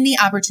any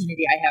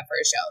opportunity I have for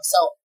a show.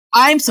 So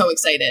I'm so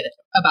excited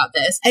about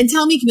this. And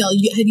tell me, Camille,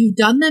 have you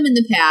done them in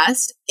the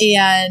past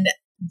and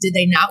did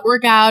they not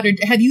work out? Or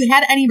have you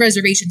had any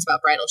reservations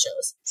about bridal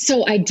shows?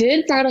 So I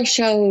did bridal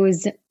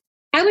shows,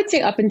 I would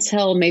say up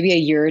until maybe a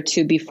year or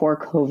two before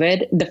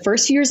COVID. The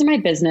first years of my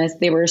business,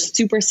 they were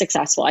super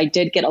successful. I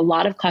did get a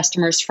lot of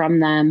customers from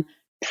them.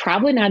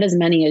 Probably not as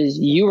many as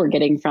you were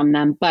getting from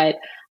them, but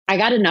I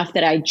got enough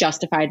that I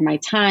justified my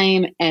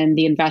time and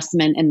the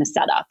investment and the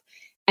setup.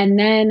 And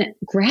then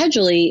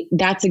gradually,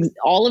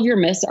 all of your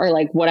myths are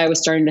like what I was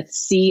starting to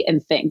see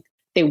and think.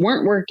 They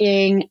weren't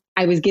working.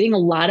 I was getting a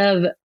lot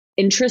of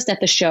interest at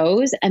the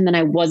shows, and then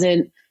I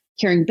wasn't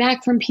hearing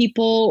back from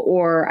people,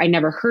 or I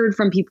never heard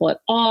from people at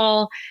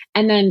all.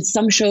 And then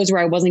some shows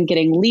where I wasn't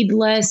getting lead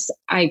lists,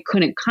 I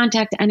couldn't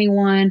contact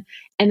anyone.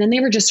 And then they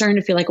were just starting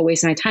to feel like a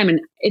waste of my time. And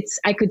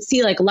I could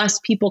see like less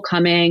people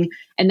coming,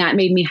 and that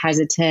made me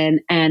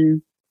hesitant.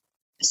 And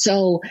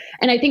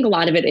I think a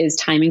lot of it is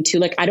timing too.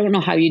 Like, I don't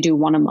know how you do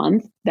one a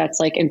month. That's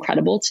like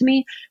incredible to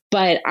me,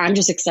 but I'm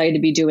just excited to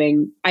be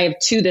I have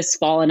 2 this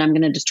fall, and I'm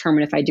going to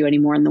determine if I do any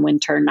more in the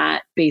winter,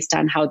 not based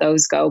on how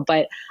those go.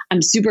 But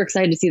I'm super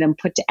excited to see them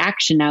put to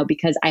action now,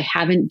 because I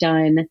have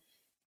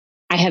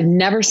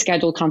never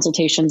scheduled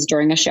consultations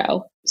during a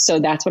show. So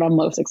that's what I'm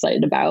most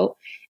excited about.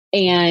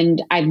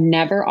 And I've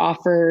never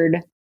offered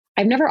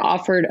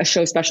a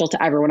show special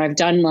to everyone. I've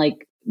done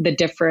like the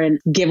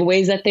different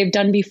giveaways that they've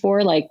done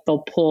before, like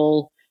they'll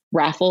pull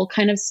raffle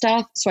kind of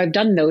stuff. So I've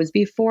done those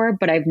before,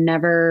 but I've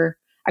never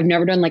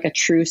done like a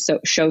true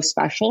show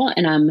special,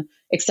 and I'm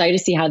excited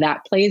to see how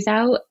that plays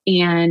out.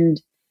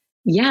 And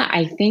yeah,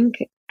 I think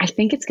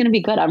it's going to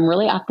be good. I'm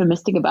really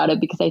optimistic about it,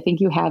 because I think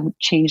you have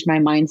changed my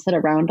mindset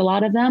around a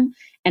lot of them.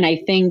 And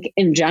I think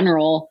in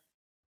general,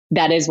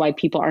 that is why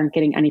people aren't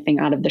getting anything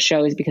out of the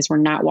shows, because we're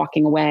not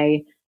walking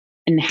away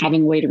and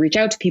having a way to reach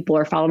out to people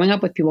or following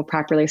up with people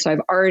properly. So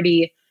I've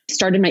already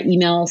started my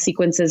email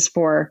sequences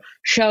for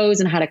shows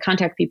and how to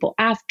contact people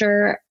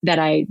after that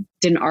I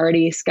didn't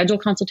already schedule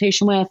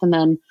consultation with. And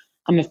then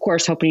I'm of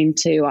course hoping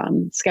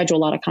to schedule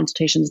a lot of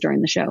consultations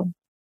during the show.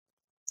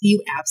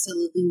 You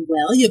absolutely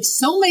will. You have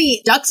so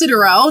many ducks in a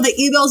row. The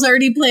email's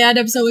already planned.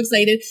 I'm so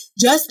excited.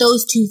 Just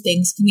those 2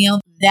 things,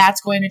 Camille,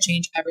 that's going to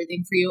change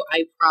everything for you.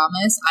 I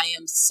promise. I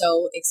am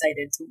so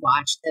excited to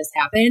watch this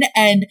happen.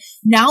 And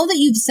now that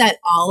you've set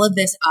all of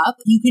this up,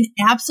 you can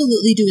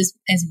absolutely do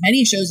as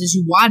many shows as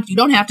you want. You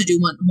don't have to do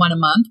one a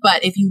month,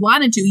 but if you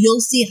wanted to, you'll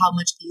see how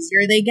much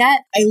easier they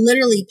get. I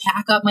literally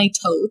pack up my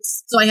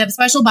totes. So I have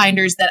special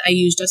binders that I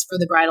use just for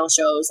the bridal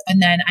shows.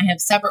 And then I have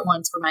separate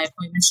ones for my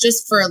appointments,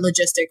 just for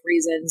logistic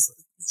reasons,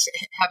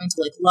 having to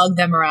like lug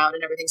them around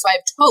and everything. So I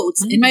have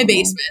totes in my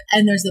basement,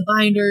 and there's the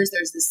binders,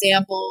 there's the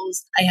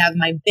samples, I have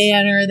my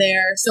banner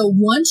there. So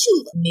once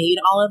you made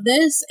all of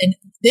this, and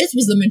this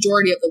was the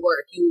majority of the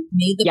work, you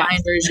made the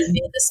binders, you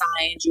made the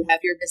signs, you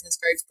have your business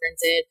cards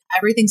printed,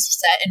 everything's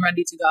set and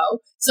ready to go.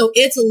 So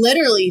it's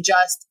literally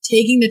just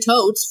taking the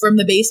totes from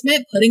the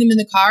basement, putting them in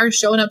the car,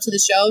 showing up to the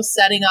show,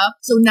 setting up.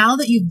 So now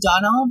that you've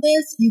done all of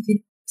this, you can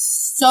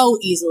so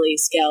easily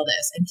scale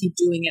this and keep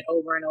doing it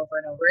over and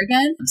over and over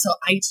again. So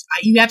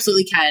you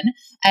absolutely can.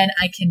 And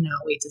I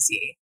cannot wait to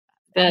see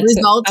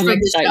results from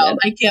the show.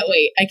 I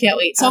can't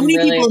wait. So many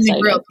people in the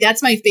group.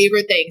 That's my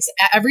favorite things.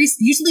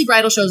 Usually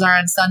bridal shows are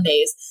on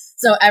Sundays.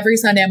 So every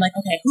Sunday I'm like,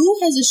 okay, who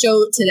has a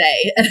show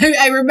today? And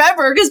I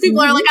remember, because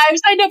people are like, I've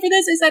signed up for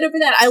this, I signed up for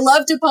that. I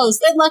love to post,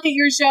 good luck at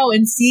your show,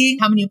 and seeing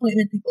how many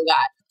appointments people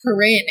got.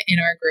 Corinne in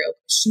our group,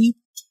 she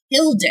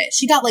killed it.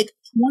 She got like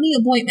 20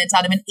 appointments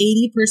out of an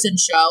 80-person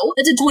show.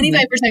 That's a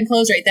 25%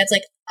 close rate. That's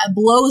like,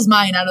 blows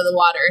mine out of the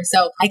water.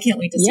 So I can't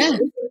wait to see what they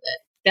do with it.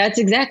 That's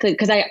exactly,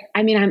 because I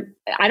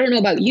don't know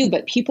about you,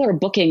 but people are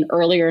booking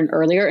earlier and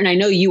earlier. And I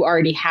know you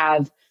already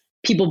have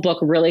people book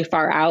really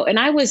far out. And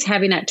I was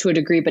having that to a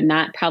degree, but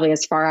not probably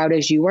as far out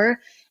as you were.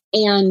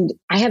 And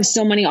I have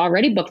so many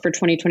already booked for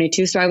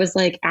 2022. So I was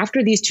like,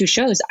 after these 2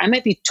 shows, I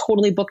might be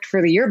totally booked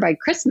for the year by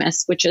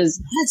Christmas, which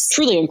is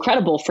truly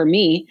incredible for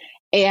me.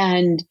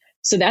 And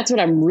so that's what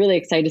I'm really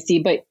excited to see.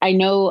 But I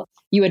know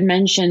you had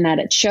mentioned that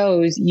at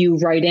shows, you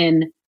write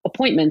in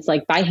appointments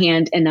like by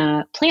hand in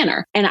a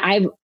planner. And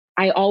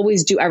I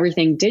always do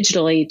everything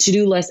digitally,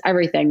 to-do list,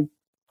 everything.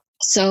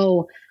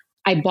 So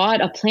I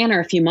bought a planner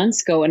a few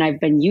months ago, and I've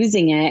been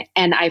using it.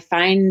 And I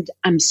find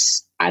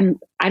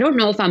I don't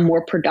know if I'm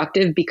more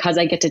productive because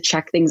I get to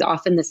check things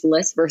off in this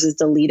list versus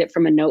delete it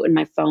from a note in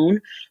my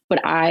phone.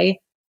 But I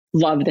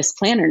love this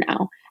planner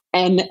now.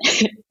 And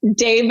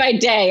day by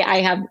day, I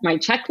have my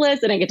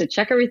checklist and I get to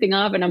check everything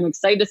off, and I'm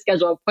excited to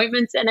schedule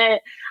appointments in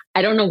it.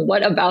 I don't know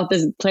what about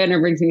this planner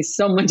brings me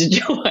so much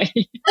joy.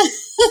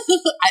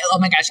 Oh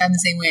my gosh, I'm the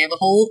same way. I have a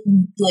whole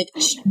like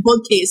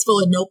bookcase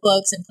full of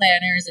notebooks and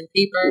planners and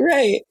paper.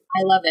 Right.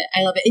 I love it.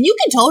 And you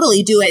can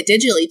totally do it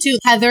digitally too.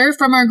 Heather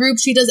from our group,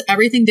 she does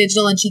everything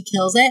digital and she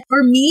kills it.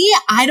 For me,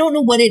 I don't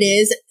know what it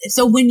is.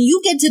 So when you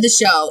get to the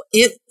show,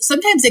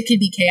 sometimes it could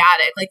be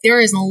chaotic. Like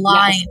there is a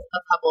line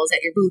of couples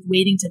at your booth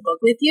waiting to book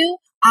with you.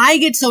 I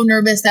get so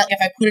nervous that if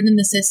I put it in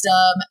the system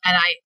and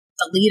I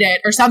delete it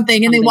or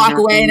something and they walk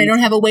away and I don't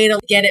have a way to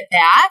get it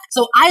back.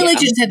 So I like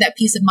to just have that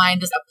peace of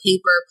mind as a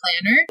paper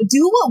planner.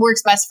 Do what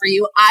works best for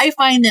you. I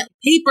find that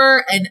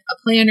paper and a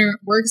planner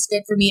works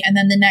good for me. And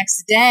then the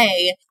next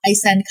day I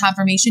send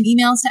confirmation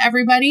emails to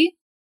everybody.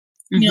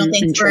 You know,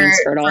 thanks for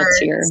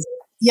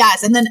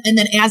Yes. And then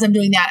as I'm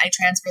doing that, I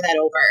transfer that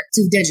over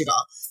to digital,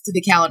 to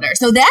the calendar.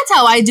 So that's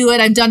how I do it.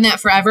 I've done that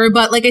forever.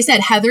 But like I said,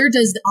 Heather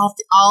does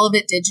all of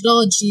it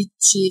digital, and she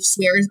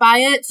swears by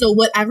it. So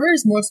whatever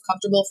is most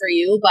comfortable for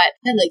you, but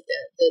I like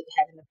the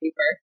having the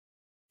paper.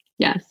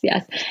 Yes.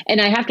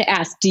 And I have to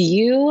ask,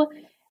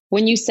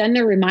 when you send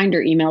a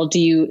reminder email, do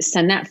you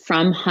send that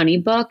from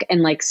HoneyBook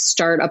and like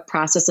start a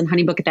process in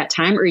HoneyBook at that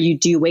time? Or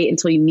do you wait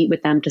until you meet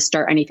with them to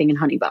start anything in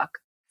HoneyBook?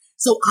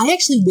 So I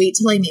actually wait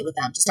till I meet with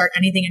them to start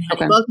anything in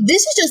HoneyBook. Okay.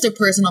 This is just a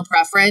personal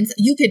preference.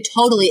 You could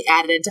totally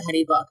add it into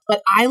HoneyBook,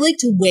 but I like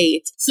to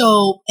wait.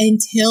 So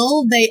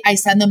until I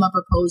send them a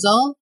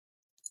proposal,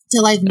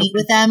 till I meet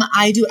with them,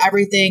 I do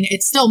everything.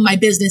 It's still my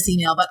business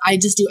email, but I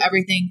just do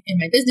everything in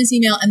my business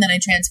email, and then I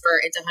transfer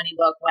into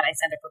HoneyBook when I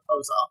send a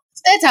proposal.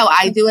 So that's how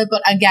I do it.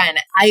 But again,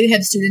 I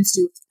have students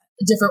do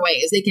different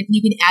ways.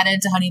 You can add it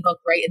into HoneyBook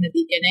right in the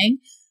beginning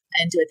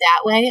and do it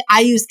that way.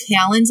 I use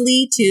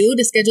Calendly too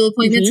to schedule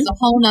appointments. It's a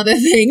whole nother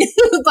thing,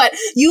 but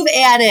you've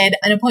added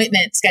an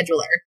appointment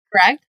scheduler,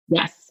 correct?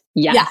 Yes.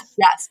 Awesome.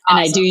 And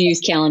I do use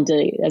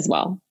Calendly as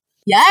well.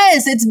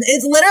 Yes, it's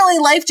literally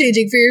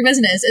life-changing for your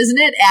business, isn't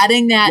it?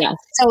 Adding that. Yes.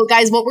 So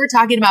guys, what we're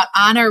talking about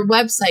on our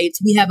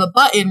websites, we have a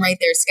button right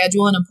there,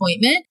 schedule an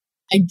appointment.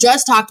 I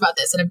just talked about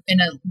this in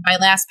my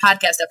last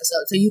podcast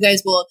episode, so you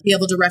guys will be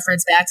able to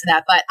reference back to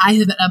that. But I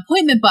have an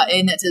appointment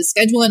button that says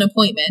schedule an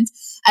appointment,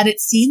 and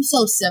it seems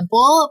so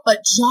simple,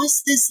 but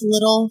just this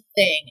little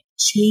thing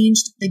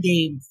changed the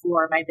game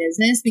for my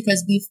business,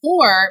 because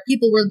before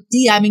people were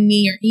DMing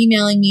me or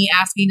emailing me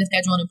asking to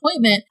schedule an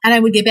appointment, and I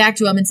would get back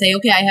to them and say,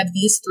 okay, I have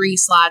these 3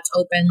 slots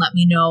open. Let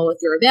me know if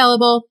you're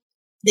available.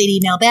 They'd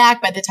email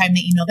back. By the time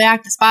they email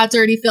back, the spot's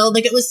already filled.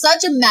 Like, it was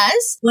such a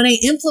mess. When I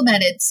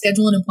implemented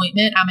schedule an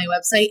appointment on my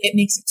website, it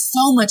makes it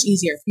so much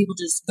easier for people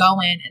to just go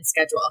in and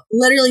schedule.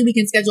 Literally, we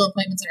can schedule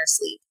appointments in our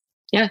sleep.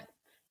 Yeah,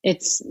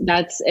 it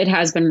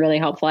has been really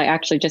helpful. I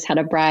actually just had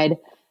a bride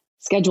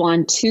schedule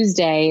on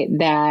Tuesday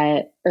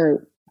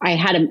I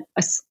had a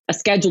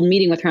scheduled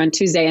meeting with her on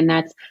Tuesday, and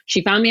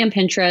she found me on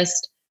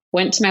Pinterest,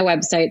 went to my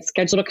website,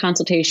 scheduled a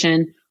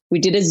consultation. We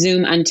did a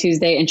Zoom on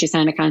Tuesday, and she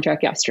signed a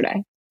contract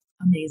yesterday.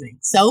 Amazing.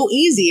 So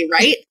easy,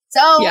 right?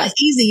 So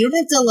easy. You don't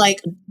have to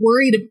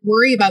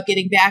worry about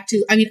getting back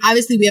to,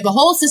 obviously we have a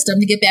whole system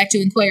to get back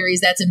to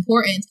inquiries. That's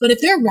important. But if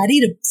they're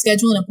ready to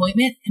schedule an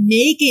appointment,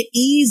 make it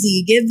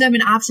easy. Give them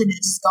an option to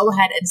just go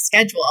ahead and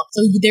schedule,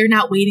 so they're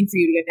not waiting for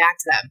you to get back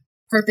to them.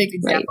 Perfect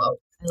example. Right.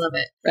 I love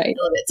it. Right. I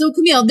love it. So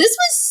Camille, this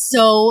was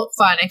so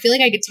fun. I feel like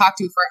I could talk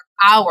to you for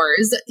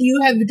hours. You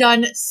have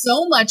done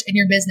so much in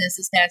your business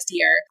this past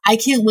year. I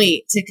can't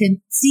wait to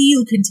see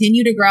you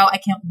continue to grow. I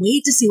can't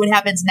wait to see what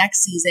happens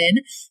next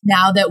season.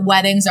 Now that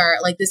weddings are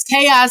this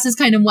chaos is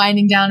kind of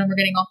winding down, and we're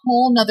getting a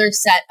whole nother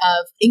set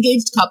of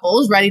engaged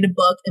couples ready to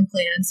book and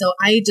plan. So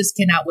I just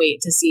cannot wait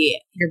to see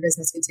your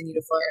business continue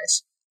to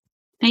flourish.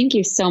 Thank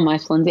you so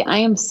much, Lindsay. I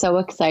am so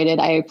excited.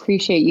 I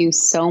appreciate you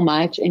so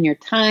much and your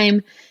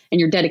time and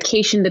your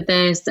dedication to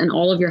this and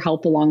all of your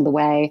help along the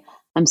way.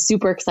 I'm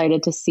super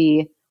excited to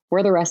see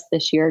where the rest of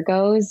this year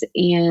goes,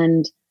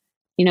 and,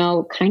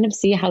 kind of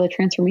see how the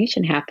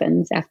transformation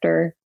happens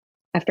after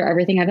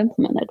everything I've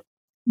implemented.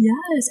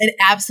 Yes, it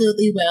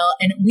absolutely will.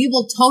 And we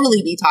will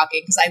totally be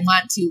talking, because I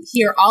want to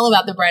hear all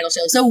about the bridal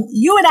show. So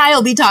you and I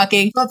will be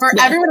talking, but for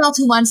everyone else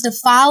who wants to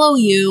follow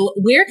you,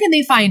 where can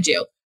they find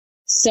you?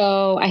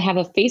 So I have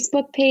a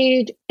Facebook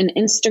page, an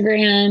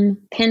Instagram,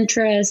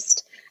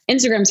 Pinterest.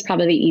 Instagram's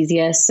probably the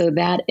easiest. So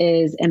that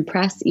is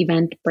Impress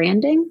Event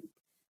Branding.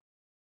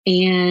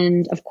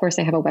 And of course,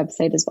 I have a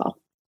website as well.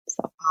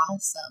 So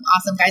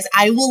Awesome, guys.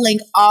 I will link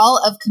all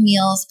of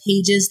Camille's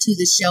pages to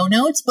the show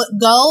notes, but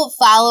go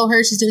follow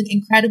her. She's doing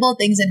incredible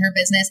things in her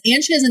business,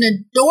 and she has an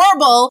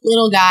adorable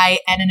little guy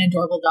and an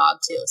adorable dog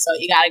too. So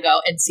you got to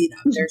go and see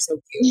them. They're so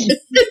cute.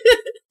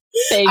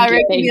 Thank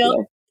you.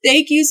 Camille.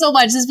 Thank you so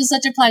much. This was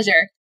such a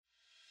pleasure.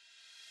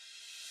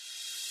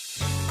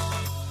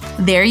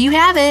 There you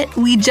have it.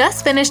 We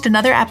just finished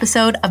another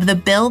episode of the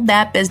Build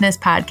That Business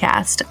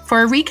podcast.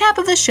 For a recap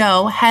of the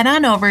show, head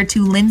on over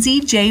to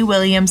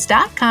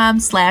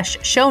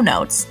lindsayjwilliams.com/show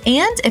notes.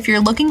 And if you're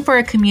looking for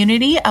a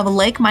community of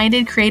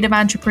like-minded creative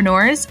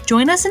entrepreneurs,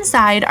 join us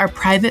inside our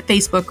private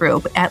Facebook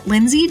group at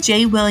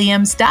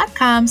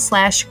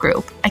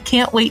lindsayjwilliams.com/group. I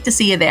can't wait to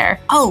see you there.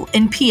 Oh,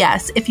 and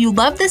P.S. if you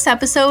love this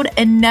episode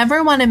and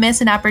never want to miss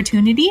an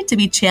opportunity to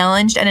be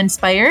challenged and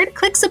inspired,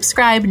 click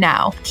subscribe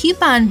now.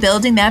 Keep on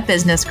building that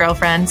business, girlfriends.